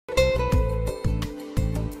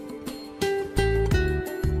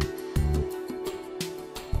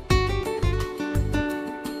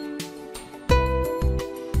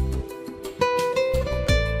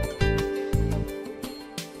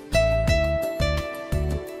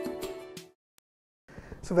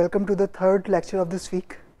So welcome to the third lecture of this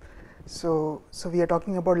week. So we are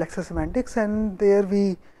talking about lexical semantics, and there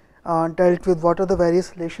we dealt with what are the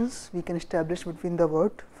various relations we can establish between the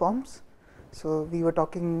word forms. So we were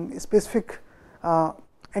talking specific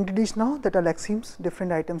entities now that are lexemes,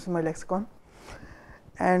 different items in my lexicon,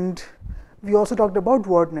 and we also talked about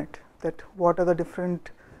wordnet, that what are the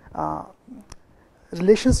different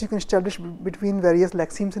relations you can establish between various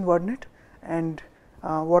lexemes in wordnet, and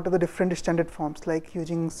what are the different standard forms, like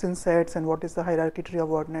using synsets and what is the hierarchy tree of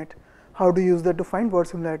wordnet, how to use that to find word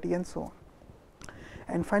similarity, and so on.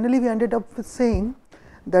 And finally, we ended up with saying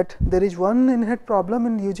that there is one inherent problem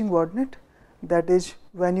in using wordnet, that is,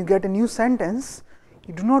 when you get a new sentence,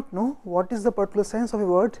 you do not know what is the particular sense of a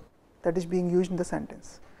word that is being used in the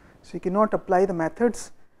sentence. So you cannot apply the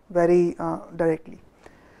methods very directly.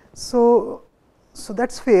 So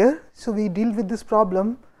that's fair. So we deal with this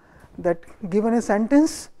problem, that given a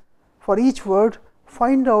sentence, for each word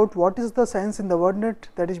find out what is the sense in the wordnet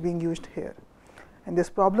that is being used here, and this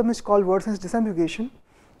problem is called word sense disambiguation.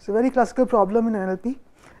 It's a very classical problem in NLP,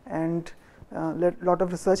 and lot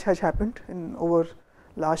of research has happened in over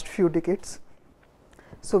last few decades.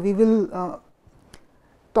 So we will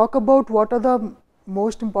talk about what are the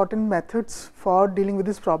most important methods for dealing with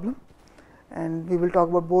this problem, and we will talk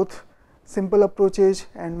about both simple approaches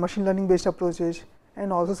and machine learning based approaches,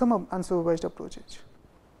 and also some unsupervised approaches.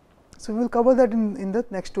 So we will cover that in the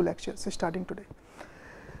next two lectures starting today.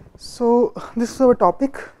 So this is our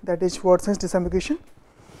topic, that is word sense disambiguation.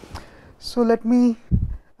 So let me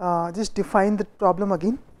just define the problem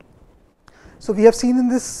again. So we have seen in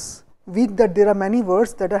this week that there are many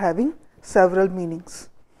words that are having several meanings,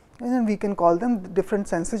 and then we can call them different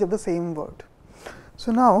senses of the same word.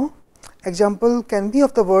 So now example can be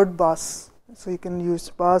of the word bass. So you can use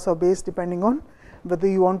bass or bass depending on whether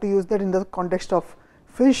you want to use that in the context of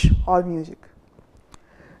fish or music.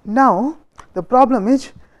 Now the problem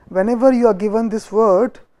is, whenever you are given this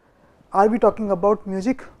word, are we talking about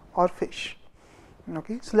music or fish?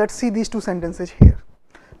 Okay, so let's see these two sentences here.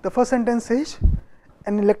 The first sentence is,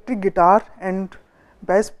 an electric guitar and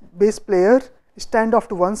bass player stand off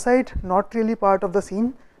to one side, not really part of the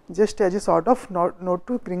scene, just as a sort of note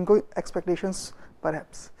to gringo expectations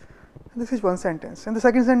perhaps. And this is one sentence, and the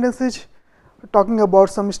second sentence is talking about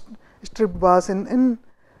some stripped bass in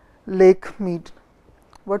Lake Mead,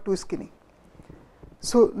 were too skinny.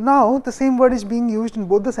 So now the same word is being used in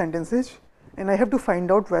both the sentences, and I have to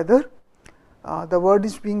find out whether the word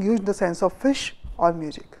is being used in the sense of fish or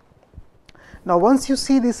music. Now once you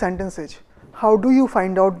see these sentences, how do you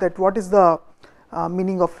find out that what is the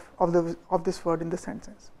meaning of this word in the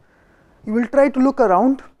sentence? You will try to look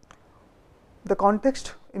around the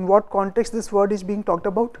context, in what context this word is being talked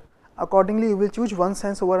about. Accordingly, you will choose one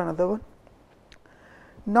sense over another one.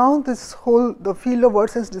 Now this whole the field of word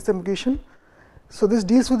sense disambiguation, so this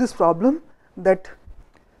deals with this problem, that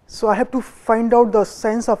so I have to find out the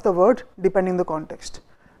sense of the word depending on the context.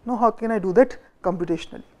 Now how can I do that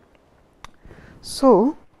computationally?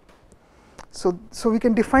 So we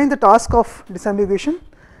can define the task of disambiguation,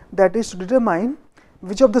 that is to determine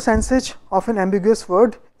which of the senses of an ambiguous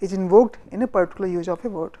word is invoked in a particular use of a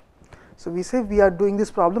word. So we say we are doing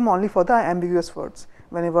this problem only for the ambiguous words,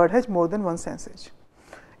 when a word has more than one sensage.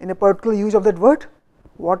 In a particular use of that word,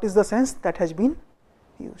 what is the sense that has been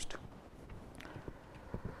used?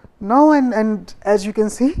 Now and as you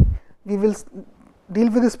can see, we will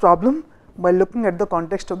deal with this problem by looking at the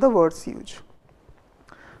context of the word's use.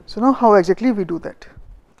 So now how exactly we do that?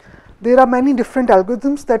 There are many different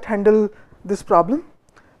algorithms that handle this problem.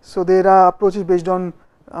 So there are approaches based on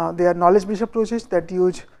they are knowledge based approaches that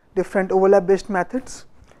use different overlap based methods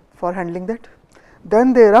for handling that.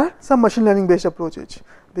 Then there are some machine learning based approaches.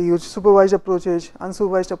 They use supervised approaches,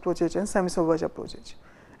 unsupervised approaches, and semi supervised approaches,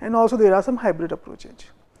 and also there are some hybrid approaches.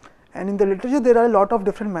 And in the literature there are a lot of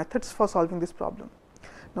different methods for solving this problem.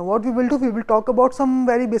 Now what we will do, we will talk about some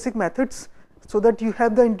very basic methods, so that you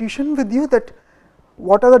have the intuition with you that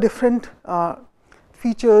what are the different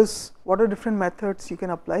features, what are different methods you can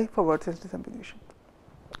apply for word sense disambiguation.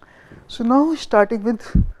 So now starting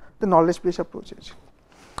with the knowledge based approaches.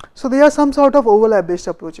 So there are some sort of overlap based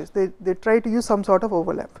approaches. They try to use some sort of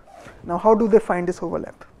overlap. Now how do they find this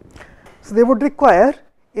overlap? So they would require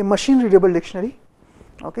a machine readable dictionary.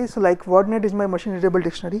 Okay, so like wordnet is my machine readable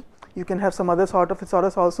dictionary. You can have some other sort of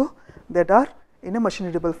thesaurus also that are in a machine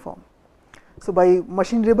readable form. So by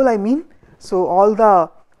machine readable I mean, so all the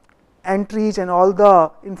entries and all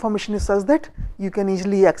the information is such that you can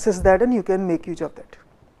easily access that and you can make use of that.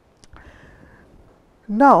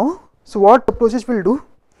 Now, so what approaches will do?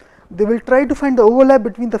 They will try to find the overlap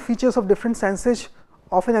between the features of different senses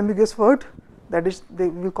of an ambiguous word that is, they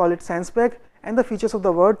will call it sense bag, and the features of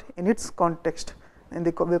the word in its context, and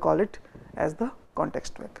they will call it as the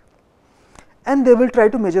context bag, and they will try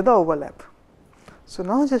to measure the overlap. So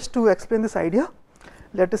now just to explain this idea,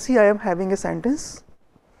 let us see, I am having a sentence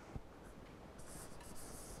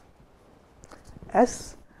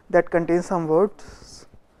S that contains some words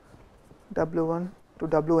W1 to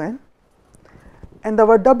Wn, and the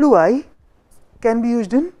word Wi can be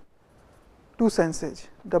used in two senses,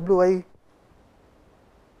 Wi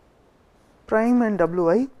prime and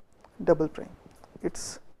Wi double prime.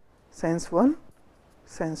 It's sense 1,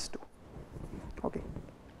 sense 2. Okay.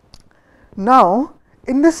 Now,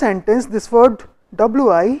 in this sentence, this word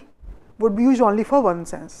Wi would be used only for one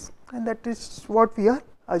sense, and that is what we are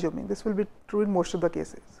assuming. This will be true in most of the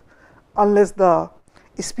cases, unless the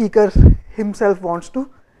speaker himself wants to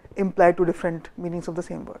imply two different meanings of the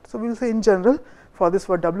same word. So, we will say in general for this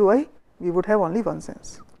word Wi, we would have only one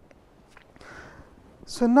sense.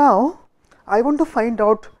 So, now I want to find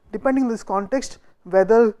out, depending on this context,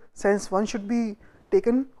 whether sense 1 should be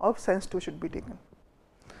taken or sense 2 should be taken.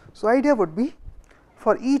 So, idea would be,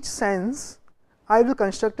 for each sense I will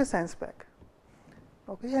construct a sense bag,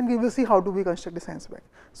 okay, and we will see how do we construct a sense bag.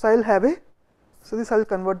 So, I will have a, so this I will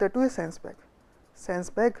convert that to a sense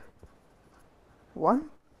bag 1,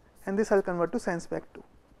 and this I will convert to sense bag 2.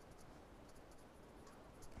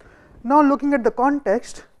 Now, looking at the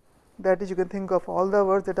context, that is, you can think of all the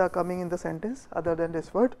words that are coming in the sentence other than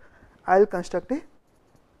this word, I will construct a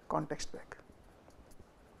context bag.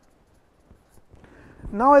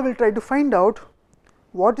 Now, I will try to find out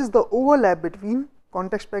what is the overlap between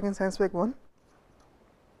context bag and sense bag 1,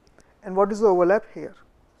 and what is the overlap here,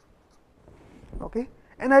 okay,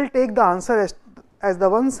 and I will take the answer as the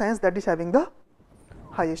one sense that is having the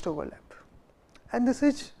highest overlap. And this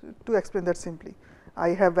is to explain that simply. I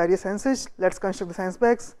have various senses, let us construct the sense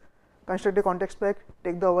bags, construct a context bag,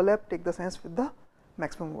 take the overlap, take the sense with the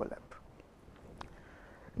maximum overlap.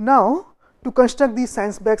 Now, to construct these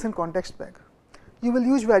sense bags and context bag, you will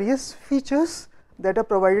use various features that are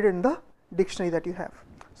provided in the dictionary that you have.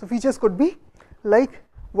 So, features could be like,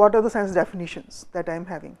 what are the sense definitions that I am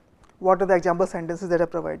having, what are the example sentences that are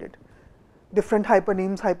provided, different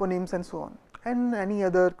hyponyms and so on, and any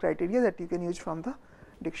other criteria that you can use from the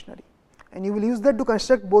dictionary, and you will use that to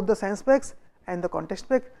construct both the sense bags and the context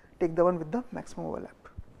bag, take the one with the maximum overlap.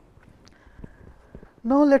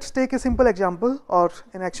 Now, let us take a simple example or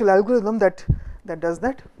an actual algorithm that does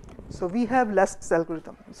that. So, we have less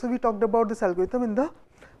algorithm. So, we talked about this algorithm in the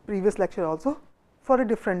previous lecture also for a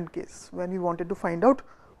different case, when we wanted to find out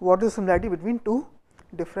what is the similarity between two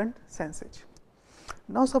different senses.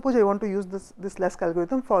 Now, suppose I want to use this less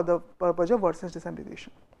algorithm for the purpose of word sense disambiguation.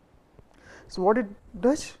 So, what it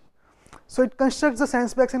does? So, it constructs the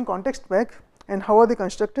sense bags and context bag, and how are they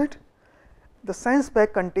constructed? The sense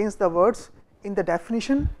bag contains the words in the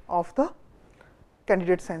definition of the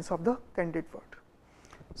candidate sense of the candidate word.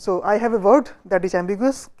 So, I have a word that is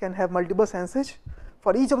ambiguous, can have multiple senses.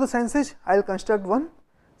 For each of the senses, I will construct one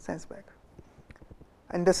sense bag,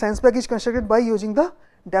 and the sense bag is constructed by using the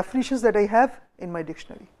definitions that I have in my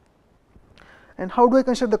dictionary. And how do I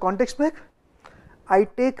construct the context bag? I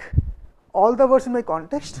take all the words in my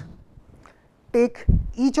context, take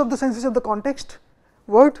each of the senses of the context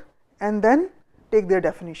word, and then take their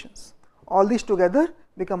definitions. All these together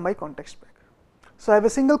become my context bag. So, I have a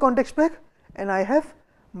single context bag, and I have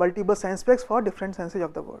multiple sense bags for different senses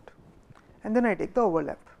of the word, and then I take the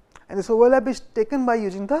overlap, and this overlap is taken by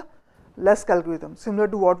using the less algorithm, similar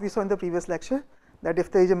to what we saw in the previous lecture, that if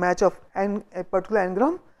there is a match of n, a particular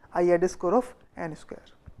n-gram, I add a score of n square.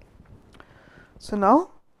 So,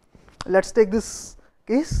 now let us take this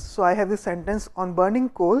case. So, I have this sentence, on burning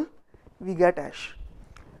coal we get ash.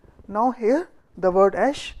 Now, here the word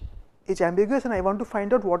ash is ambiguous, and I want to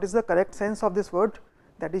find out what is the correct sense of this word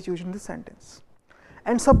that is used in this sentence.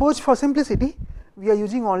 And suppose for simplicity, we are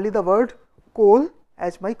using only the word coal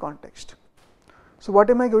as my context. So, what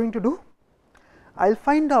am I going to do? I will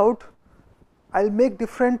find out, I will make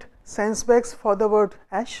different sense bags for the word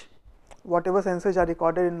ash, whatever senses are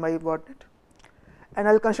recorded in my wordnet, and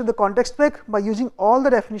I will construct the context bag by using all the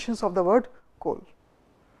definitions of the word coal,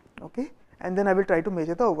 okay, and then I will try to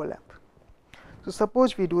measure the overlap. So,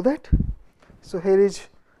 suppose we do that. So, here is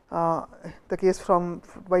the case from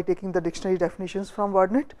by taking the dictionary definitions from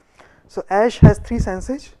wordnet. So, ash has three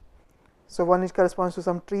senses. So, one is corresponds to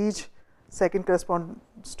some trees, second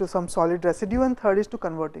corresponds to some solid residue, and third is to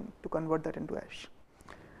convert that into ash.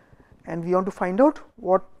 And we want to find out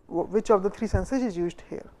which of the three senses is used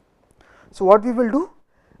here. So, what we will do?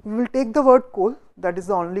 We will take the word coal, that is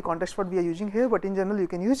the only context word we are using here, but in general you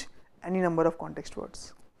can use any number of context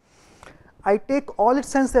words. I take all its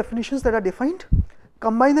sense definitions that are defined,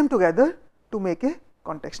 combine them together to make a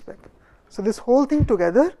context pack. So this whole thing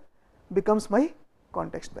together becomes my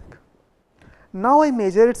context pack. Now I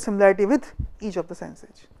measure its similarity with each of the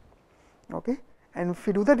senses. Okay, and if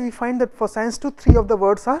we do that, we find that for sense 2, 3 of the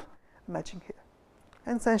words are matching here,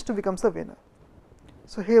 and sense 2 becomes the winner.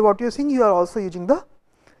 So here what you are seeing, you are also using the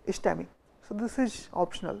stemming. So this is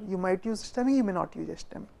optional. You might use stemming, you may not use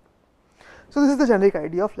stemming. So this is the generic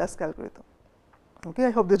idea of less algorithm. Okay,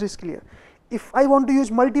 I hope this is clear. If I want to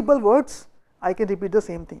use multiple words, I can repeat the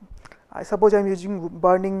same thing. I suppose I am using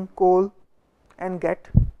burning, coal, and get,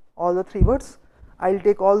 all the 3 words. I will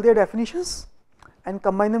take all their definitions and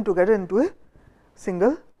combine them together into a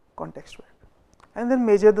single context pack, and then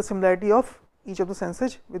measure the similarity of each of the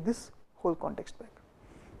senses with this whole context pack.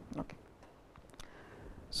 Okay.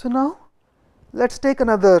 So now let us take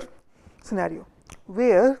another scenario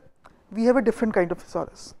where we have a different kind of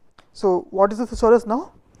thesaurus. So what is the thesaurus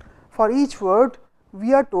now? For each word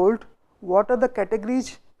we are told what are the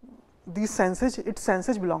categories these senses, its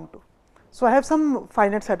senses belong to. So I have some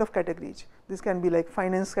finite set of categories. This can be like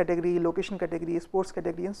finance category, location category, sports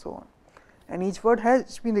category, and so on. And each word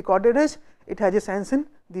has been recorded as it has a sense in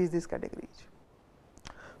these categories.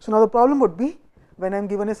 So now the problem would be, when I am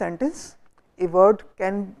given a sentence, a word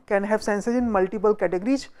can have senses in multiple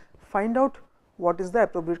categories. Find out what is the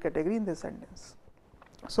appropriate category in this sentence.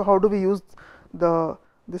 So how do we use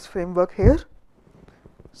this framework here?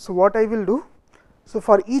 So what I will do, so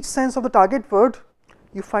for each sense of the target word,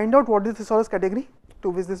 you find out what is the thesaurus category to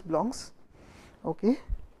which this belongs. Okay.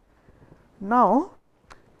 Now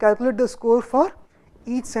calculate the score for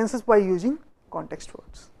each senses by using context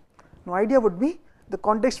words. Now idea would be, the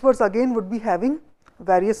context words again would be having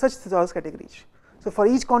various such thesaurus categories. So for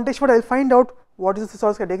each context word I will find out what is the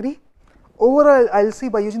thesaurus category. Overall I will see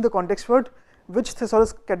by using the context word which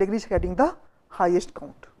thesaurus category is getting the highest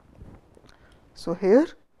count. So here,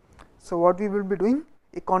 so what we will be doing,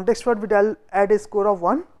 a context word will add a score of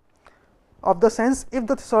 1 of the sense if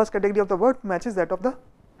the thesaurus category of the word matches that of the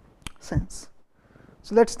sense.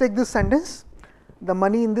 So let us take this sentence, the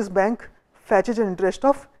money in this bank fetches an interest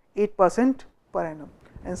of 8% per annum,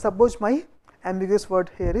 and suppose my ambiguous word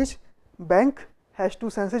here is bank has 2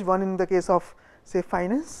 senses, one in the case of say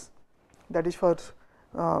finance, that is for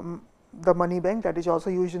the money bank, that is also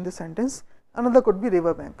used in this sentence. Another could be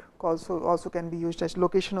river bank, also can be used as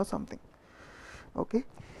location or something. Okay.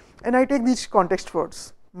 And I take these context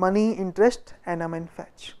words, money, interest, annum, and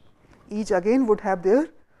fetch. Each again would have their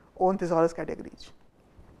own thesaurus categories.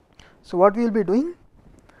 So what we will be doing,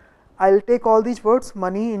 I will take all these words,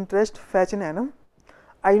 money, interest, fetch, and annum.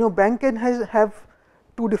 I know bank can have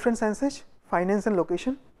 2 different senses, finance and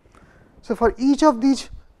location. So for each of these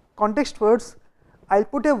context words, I will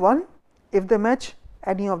put a 1 if they match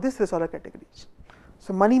any of these thesaurus categories.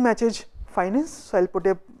 So money matches finance, so I will put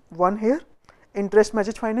a 1 here. Interest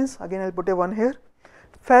matches finance, again I will put a 1 here.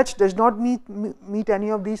 Fetch does not meet any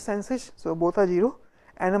of these senses, so both are 0.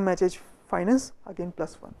 Annum matches finance, again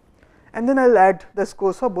 +1. And then I will add the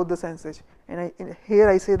scores for both the senses. And here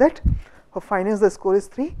I say that for finance the score is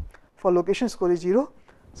 3, for location score is 0.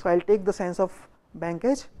 So I will take the sense of bank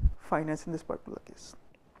as finance in this particular case.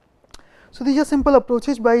 So these are simple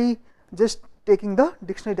approaches by just taking the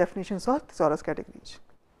dictionary definitions or thesaurus categories.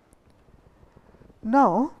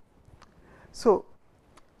 Now, so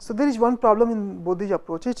there is one problem in both these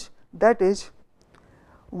approaches, that is,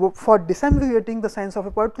 for disambiguating the sense of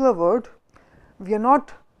a particular word, we are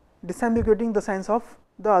not disambiguating the sense of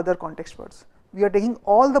the other context words. We are taking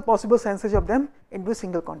all the possible senses of them into a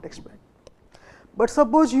single context pack. But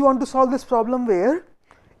suppose you want to solve this problem where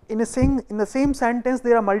in the same sentence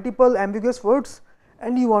there are multiple ambiguous words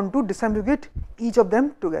and you want to disambiguate each of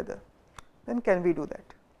them together, then can we do that?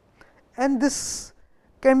 And this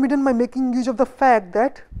can be done by making use of the fact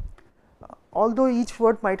that although each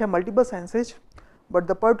word might have multiple senses, but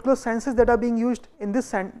the particular senses that are being used in this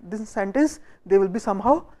sentence, they will be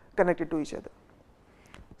somehow connected to each other.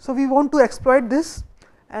 So we want to exploit this,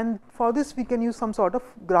 and for this we can use some sort of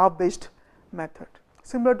graph based method,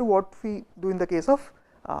 similar to what we do in the case of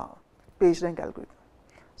PageRank algorithm.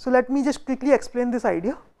 So let me just quickly explain this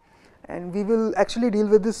idea, and we will actually deal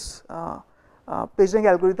with this PageRank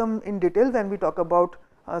algorithm in detail when we talk about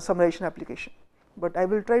summarization application, but I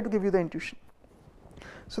will try to give you the intuition.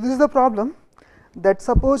 So this is the problem, that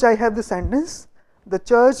suppose I have the sentence, the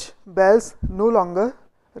church bells no longer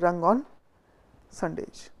rung on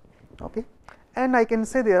Sundays, okay, and I can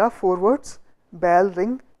say there are 4 words, bell,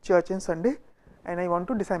 ring, church, and Sunday, and I want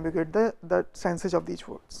to disambiguate the senses of these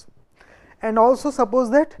words. And also suppose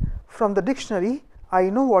that from the dictionary I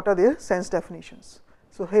know what are their sense definitions.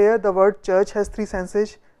 So here the word church has 3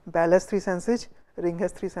 senses, bell has 3 senses, ring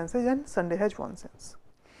has 3 senses, and Sunday has 1 sense.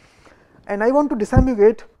 And I want to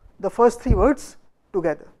disambiguate the first 3 words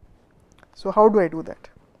together. So how do I do that?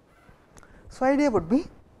 So idea would be,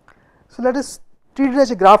 so let us treat it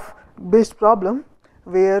as a graph based problem,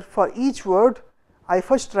 where for each word I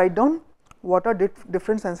first write down what are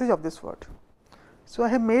different senses of this word. So I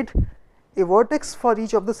have made a vertex for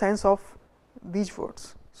each of the sense of these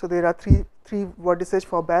words. So there are three vertices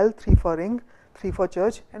for bell, 3 for ring, 3 for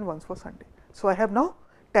church, and 1 for Sunday. So I have now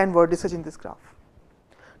 10 vertices in this graph.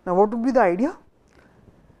 Now what would be the idea?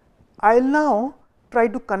 I will now try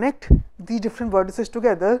to connect these different vertices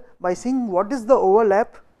together by seeing what is the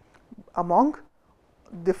overlap among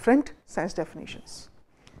different sense definitions.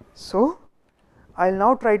 So I will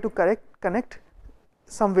now try to connect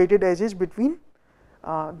some weighted edges between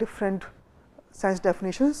different sense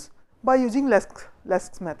definitions by using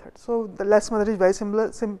Lesk's method. So the Lesk method is very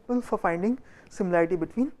simple for finding similarity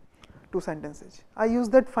between 2 sentences. I use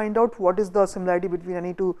that, find out what is the similarity between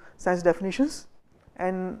any 2 sense definitions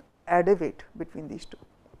and add a weight between these 2,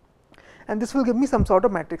 and this will give me some sort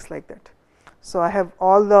of matrix like that. So I have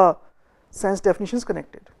all the sense definitions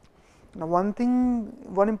connected. Now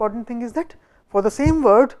one important thing is that for the same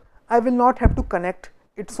word I will not have to connect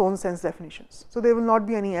its own sense definitions. So there will not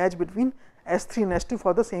be any edge between S3 and S2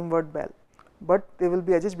 for the same word bell, but there will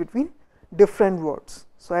be edges between different words.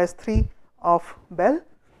 So S3 of bell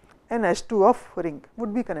and S2 of ring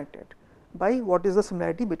would be connected by what is the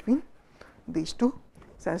similarity between these 2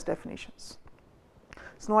 sense definitions.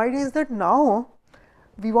 So now idea is that now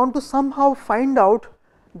we want to somehow find out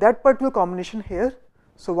that particular combination here.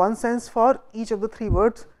 So 1 sense for each of the 3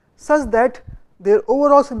 words such that their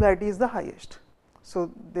overall similarity is the highest.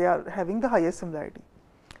 So they are having the highest similarity,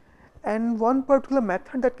 and one particular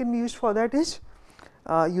method that can be used for that is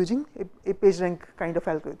using a PageRank kind of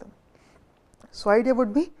algorithm. So idea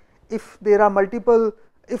would be, if there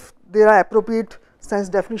are appropriate sense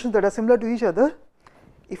definitions that are similar to each other,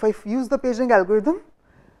 if I use the PageRank algorithm,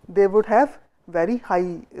 they would have very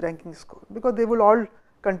high ranking score because they will all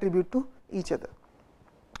contribute to each other.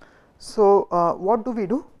 So what do we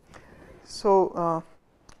do? So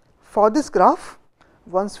for this graph,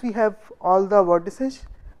 once we have all the vertices,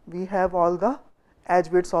 we have all the edge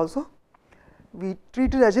weights also, we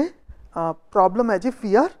treat it as a problem as if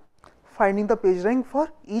we are finding the page rank for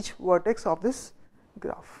each vertex of this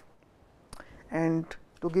graph. And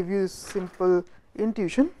to give you simple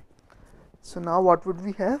intuition, so now what would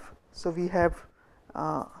we have? So we have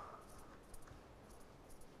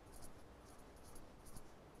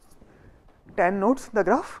 10 nodes in the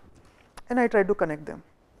graph, and I try to connect them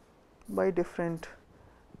by different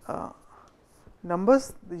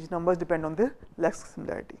numbers. These numbers depend on their Lesk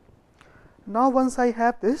similarity. Now once I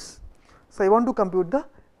have this, so I want to compute the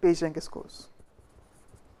page rank scores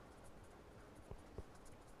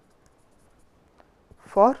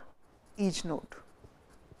for each node.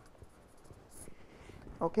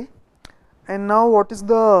 Okay. And now what is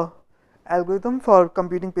the algorithm for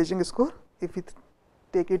computing page rank score? If we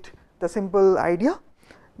take it the simple idea,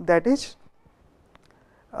 that is,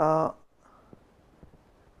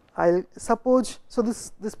 I'll suppose, so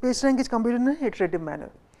this page rank is computed in an iterative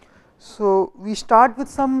manner. So we start with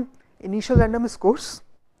some initial random scores.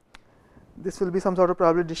 This will be some sort of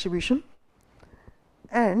probability distribution,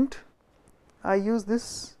 and I use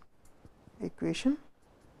this equation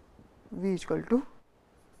V is equal to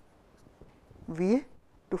VA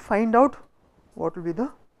to find out what will be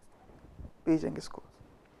the page rank score.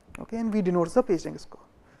 Okay, and V denotes the page rank score.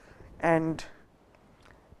 And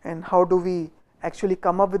how do we actually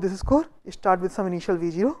come up with this score? You start with some initial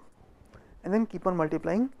V0 and then keep on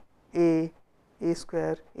multiplying A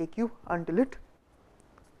square, A cube until it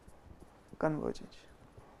converges,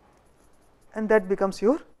 and that becomes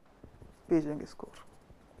your page rank score.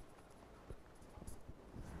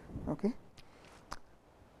 Okay.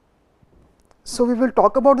 So we will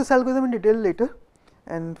talk about this algorithm in detail later,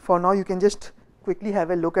 and for now you can just quickly have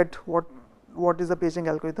a look at what is the page rank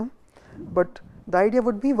algorithm. But the idea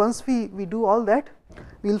would be, once we do all that,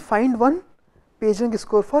 we will find one page rank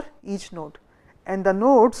score for each node, and the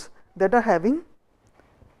nodes that are having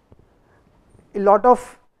a lot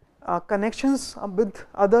of connections with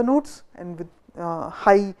other nodes and with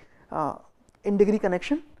high in degree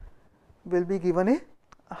connection will be given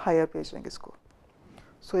a higher page rank score.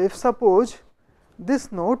 So if suppose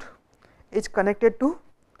this node is connected to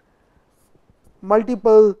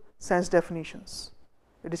multiple sense definitions,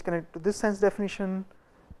 it is connected to this sense definition,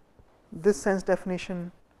 this sense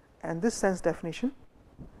definition, and this sense definition,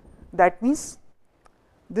 that means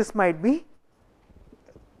this might be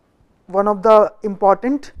one of the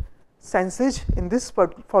important senses in this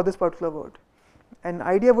for this particular word. An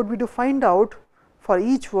idea would be to find out for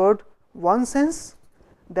each word one sense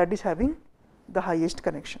that is having the highest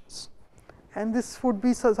connections, and this would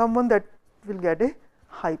be someone that will get a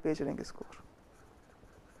high page rank score.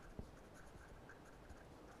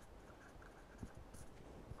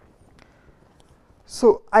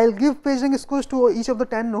 So, I will give page rank scores to each of the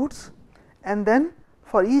 10 nodes, and then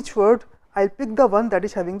for each word I will pick the one that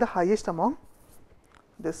is having the highest among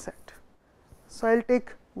this set. So, I will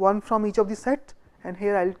take one from each of the set, and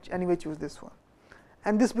here I will anyway choose this one,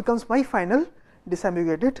 and this becomes my final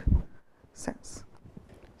disambiguated sense.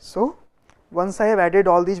 So, once I have added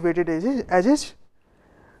all these weighted edges,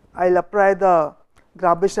 I will apply the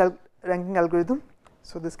graph-based ranking algorithm.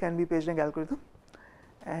 So, this can be page rank algorithm,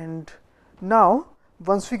 and now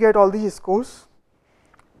once we get all these scores,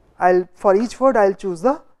 for each word I will choose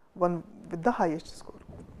the one with the highest score.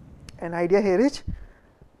 An idea here is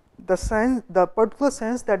the particular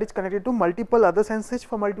sense that is connected to multiple other senses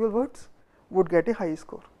for multiple words would get a high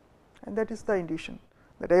score, and that is the intuition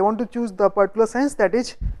that I want to choose the particular sense that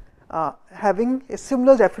is having a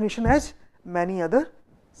similar definition as many other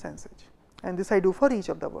senses, and this I do for each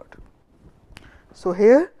of the word. So,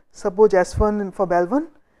 here suppose S1 for bell1,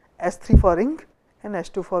 S3 for ring, and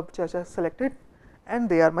S2 for church are selected, and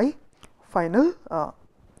they are my final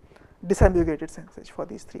disambiguated senses for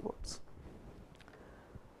these 3 words.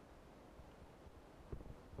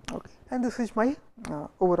 Okay, and this is my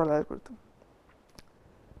overall algorithm.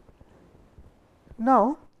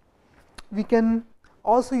 Now, we can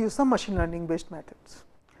also use some machine learning based methods,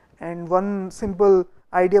 and one simple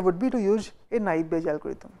idea would be to use a naive Bayes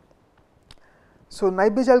algorithm. So,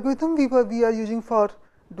 naive Bayes algorithm we are using for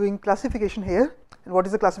doing classification here, and what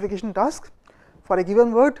is the classification task? For a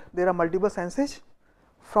given word there are multiple senses.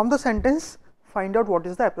 From the sentence find out what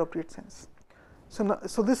is the appropriate sense. So,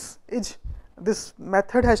 this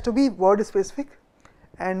method has to be word specific,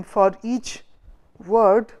 and for each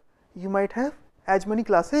word you might have as many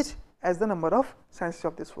classes as the number of senses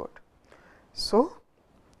of this word. So,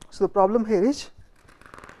 the problem here is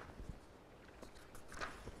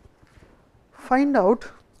find out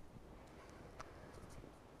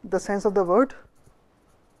the sense of the word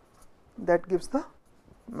that gives the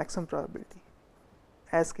maximum probability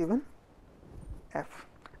as given f,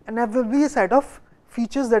 and f will be a set of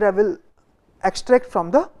features that I will extract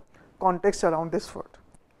from the context around this word.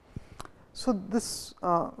 So, this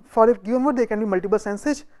for a given word there can be multiple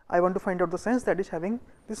senses. I want to find out the sense that is having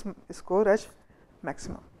this score as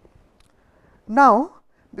maximum. Now,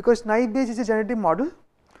 because naive Bayes is a generative model,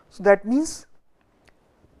 so that means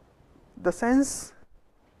the sense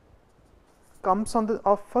comes on the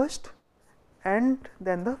first, and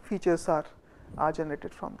then the features are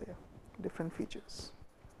generated from there, different features.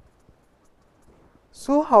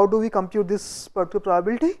 So, how do we compute this particular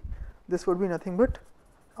probability? This would be nothing but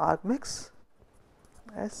argmax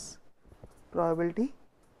s probability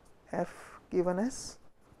f given as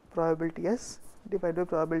probability s divided by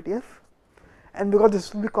probability f, and because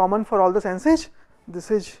this will be common for all the senses,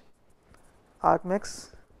 this is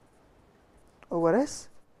argmax over s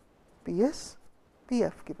ps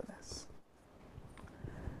pf given as.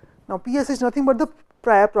 Now, ps is nothing but the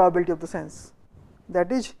prior probability of the sense, that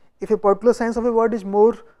is, if a particular sense of a word is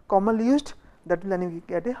more commonly used, that will then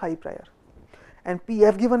get a high prior, and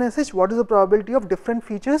pf given as is what is the probability of different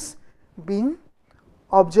features being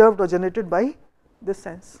observed or generated by this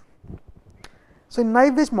sense. So, in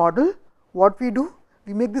naive Bayes model what we do,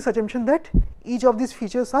 we make this assumption that each of these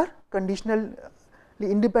features are conditionally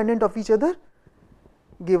independent of each other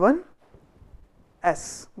given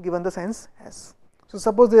s, given the sense s. So,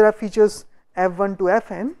 suppose there are features f1 to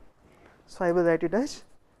fn, so I will write it as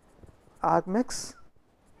argmax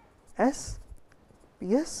s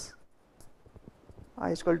ps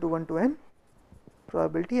I is equal to 1 to n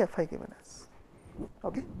probability fi given as.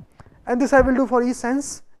 Okay. And this I will do for each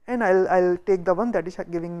sense, and I will take the one that is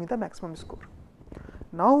giving me the maximum score.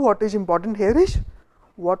 Now, what is important here is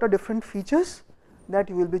what are different features that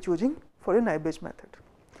you will be choosing for a naive Bayes method,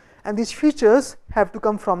 and these features have to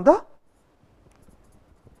come from the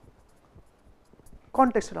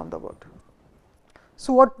context around the word.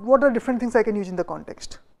 So, what are different things I can use in the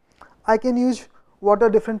context? I can use what are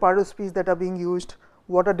different parts of speech that are being used,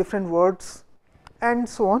 what are different words, and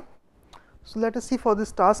so on. So, let us see for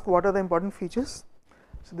this task what are the important features.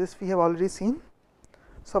 So, this we have already seen.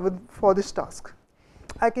 So, for this task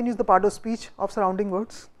I can use the part of speech of surrounding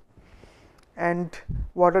words, and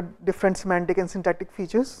what are different semantic and syntactic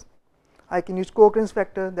features. I can use co-occurrence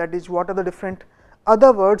factor, that is what are the different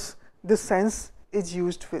other words this sense is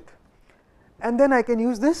used with, and then I can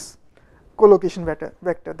use this collocation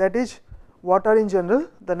vector, that is what are in general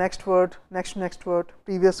the next word, next to next word,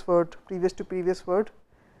 previous to previous word,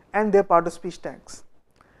 and their part of speech tags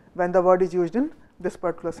when the word is used in this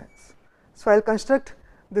particular sense. So, I will construct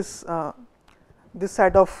this this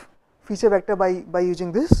set of feature vector by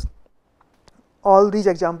using this all these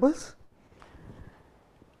examples,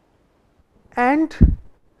 and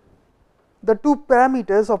the two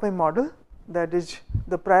parameters of my model, that is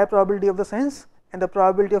the prior probability of the sense and the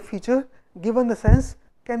probability of feature given the sense,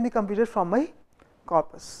 can be computed from my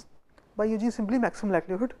corpus by using simply maximum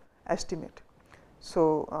likelihood estimate.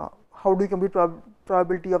 So, how do you compute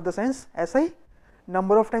probability of the sense? SI,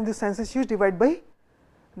 number of times this sense is used divided by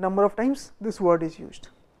number of times this word is used,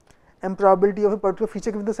 and probability of a particular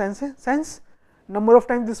feature given the sense, number of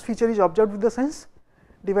times this feature is observed with the sense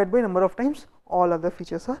divided by number of times all other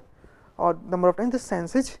features are, or number of times the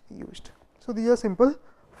sense is used. So, these are simple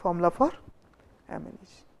formula for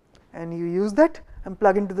MNH, and you use that and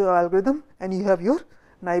plug into the algorithm, and you have your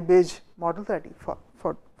naive Bayes model ready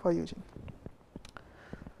for using.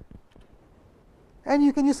 And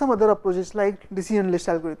you can use some other approaches like decision list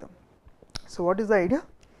algorithm. So, what is the idea?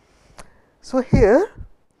 So, here,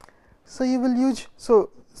 so you will use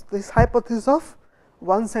this hypothesis of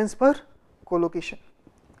one sense per collocation.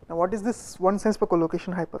 Now, what is this one sense per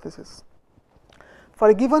collocation hypothesis? For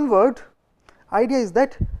a given word, idea is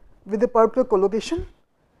that with a particular collocation,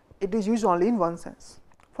 it is used only in one sense.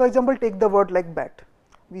 For example, take the word like bat.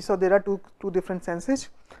 We saw there are two different senses.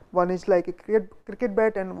 One is like a cricket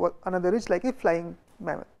bat, and another is like a flying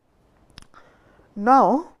mammal.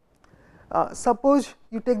 Now, suppose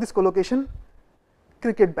you take this collocation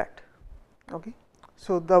cricket bat. Okay.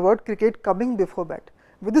 So, the word cricket coming before bat.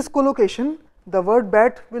 With this collocation, the word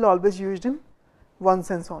bat will always be used in one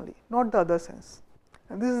sense only, not the other sense.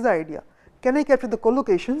 And this is the idea. Can I capture the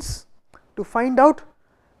collocations to find out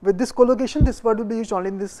with this collocation this word will be used only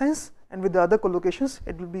in this sense, and with the other collocations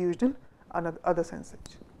it will be used in another other sense.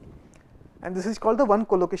 And this is called the one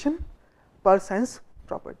collocation per sense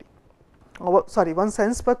property, or sorry, one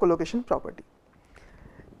sense per collocation property.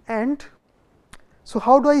 And so,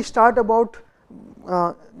 how do I start about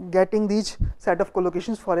getting these set of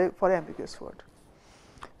collocations for a ambiguous word?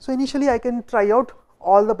 So, initially I can try out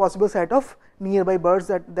all the possible set of nearby birds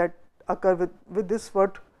that occur with this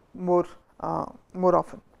word more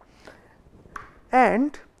often,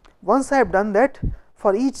 and once I have done that,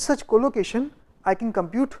 for each such collocation I can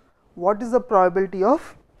compute what is the probability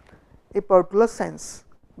of a particular sense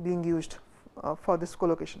being used for this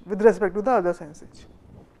collocation with respect to the other senses.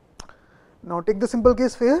 Now, take the simple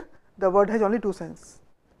case where the word has only two senses,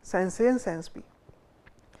 sense A and sense B.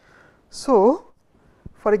 So,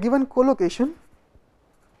 for a given collocation,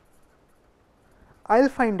 I will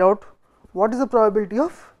find out what is the probability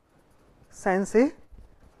of sense A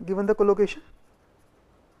given the collocation,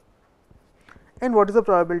 and what is the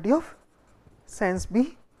probability of sense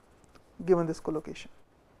B given this collocation.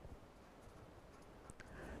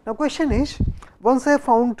 Now, question is, once I have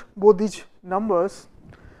found both these numbers,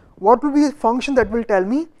 what will be a function that will tell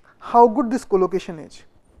me how good this collocation is?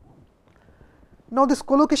 Now, this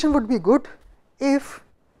collocation would be good if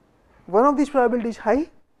one of these probability is high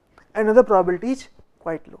and another probability is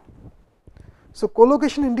quite low. So,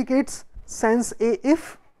 collocation indicates sense A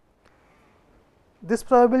if this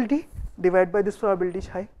probability divided by this probability is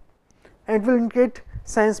high, and it will indicate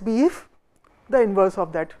sense B if the inverse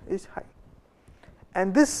of that is high.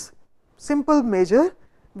 And this simple measure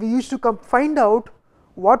we use to find out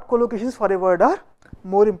what collocations for a word are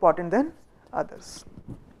more important than others.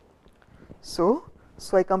 So,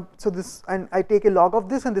 this, and I take a log of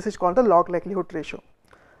this, and this is called the log likelihood ratio.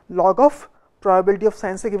 Log of probability of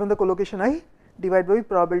sense A given the collocation I divided by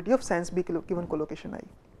probability of sense B given collocation I,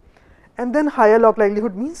 and then higher log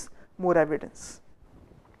likelihood means more evidence.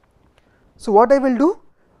 So, what I will do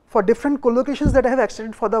for different collocations that I have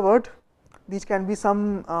extended for the word, these can be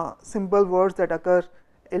some simple words that occur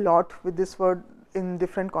a lot with this word in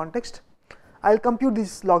different context. I will compute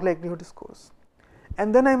these log likelihood scores,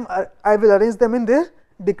 and then I will arrange them in their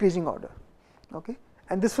decreasing order, okay,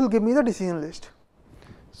 and this will give me the decision list.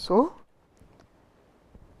 So,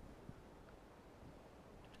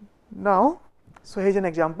 now, here is an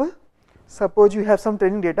example. Suppose you have some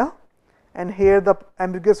training data, and here the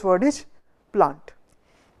ambiguous word is plant,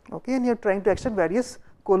 okay, and you are trying to extract various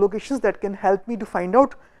collocations that can help me to find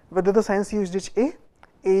out whether the sense used is A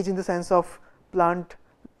is in the sense of plant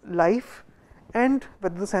life, and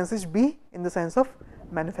whether the sense is B in the sense of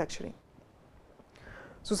manufacturing.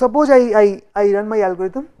 So, suppose I run my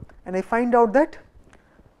algorithm and I find out that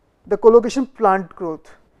the collocation plant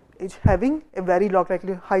growth is having a very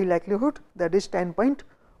high likelihood, that is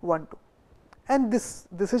 10.12. and this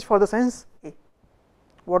is for the sense A.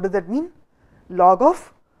 What does that mean? Log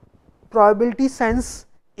of probability sense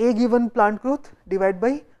A given plant growth divided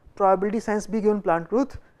by probability sense B given plant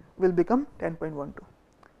growth will become 10.12,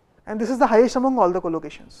 and this is the highest among all the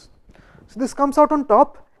collocations. So, this comes out on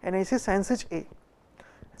top and I say sense is A.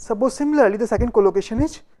 Suppose similarly the second collocation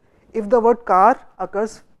is if the word car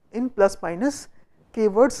occurs in plus minus k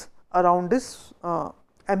words around this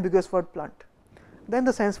ambiguous word plant, then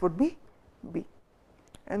the sense would be B,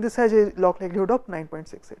 and this has a log likelihood of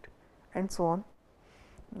 9.68 and so on.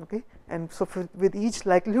 Okay. And so, with each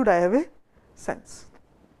likelihood I have a sense.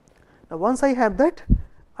 Now, once I have that,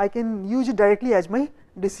 I can use it directly as my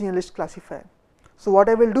decision list classifier. So, what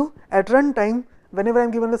I will do at run time, whenever I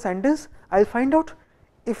am given the sentence, I will find out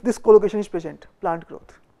if this collocation is present, plant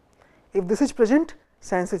growth. If this is present,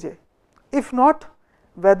 sense is A. If not,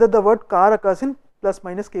 whether the word car occurs in plus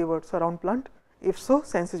minus k words around plant, if so,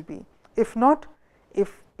 sense is B. If not,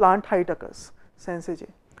 if plant height occurs, sense is A,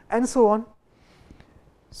 and so on.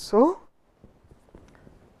 So,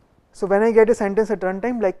 when I get a sentence at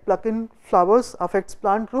runtime like pluck in flowers affects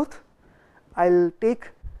plant growth, I will take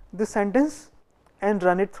this sentence and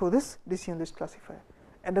run it through this decision list classifier,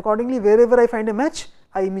 and accordingly wherever I find a match,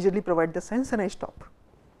 I immediately provide the sense and I stop.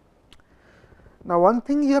 Now, one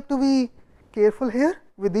thing you have to be careful here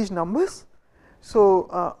with these numbers.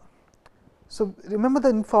 So, remember the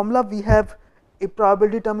in formula we have a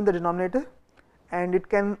probability term in the denominator, and it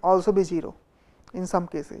can also be 0 in some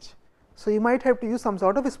cases. So, you might have to use some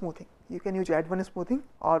sort of a smoothing. You can use add-1 smoothing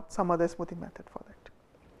or some other smoothing method for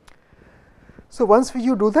that. So, once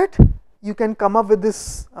you do that, you can come up with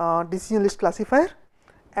this decision list classifier,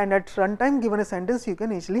 and at runtime given a sentence you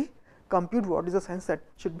can easily compute what is the sense that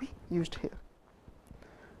should be used here.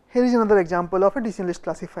 Here is another example of a decision list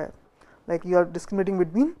classifier, like you are discriminating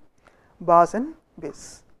between bass and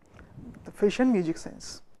bass, the fish and music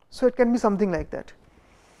sense. So, it can be something like that.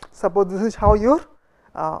 Suppose this is how your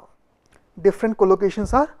different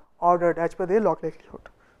collocations are ordered as per their log likelihood.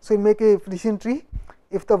 So, you make a decision tree.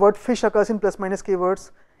 If the word fish occurs in plus minus k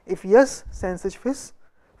words, if yes, sense is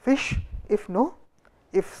fish, if no,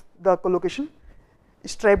 if the collocation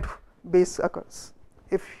striped bass occurs,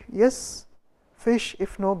 if yes, fish,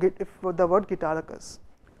 if no, if the word guitar occurs.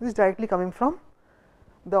 This is directly coming from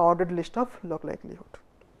the ordered list of log likelihood,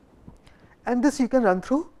 and this you can run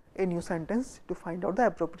through a new sentence to find out the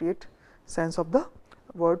appropriate sense of the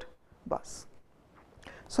word bass.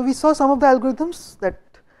 So, we saw some of the algorithms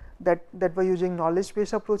that were using knowledge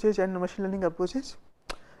based approaches and machine learning approaches.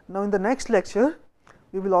 Now, in the next lecture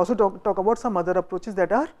we will also talk about some other approaches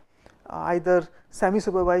that are either semi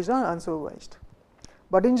supervised or unsupervised,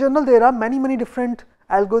 but in general there are many different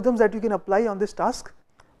algorithms that you can apply on this task.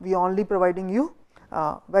 We are only providing you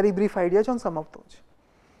very brief ideas on some of those.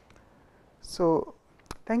 So,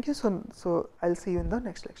 thank you. So I will see you in the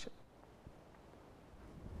next lecture.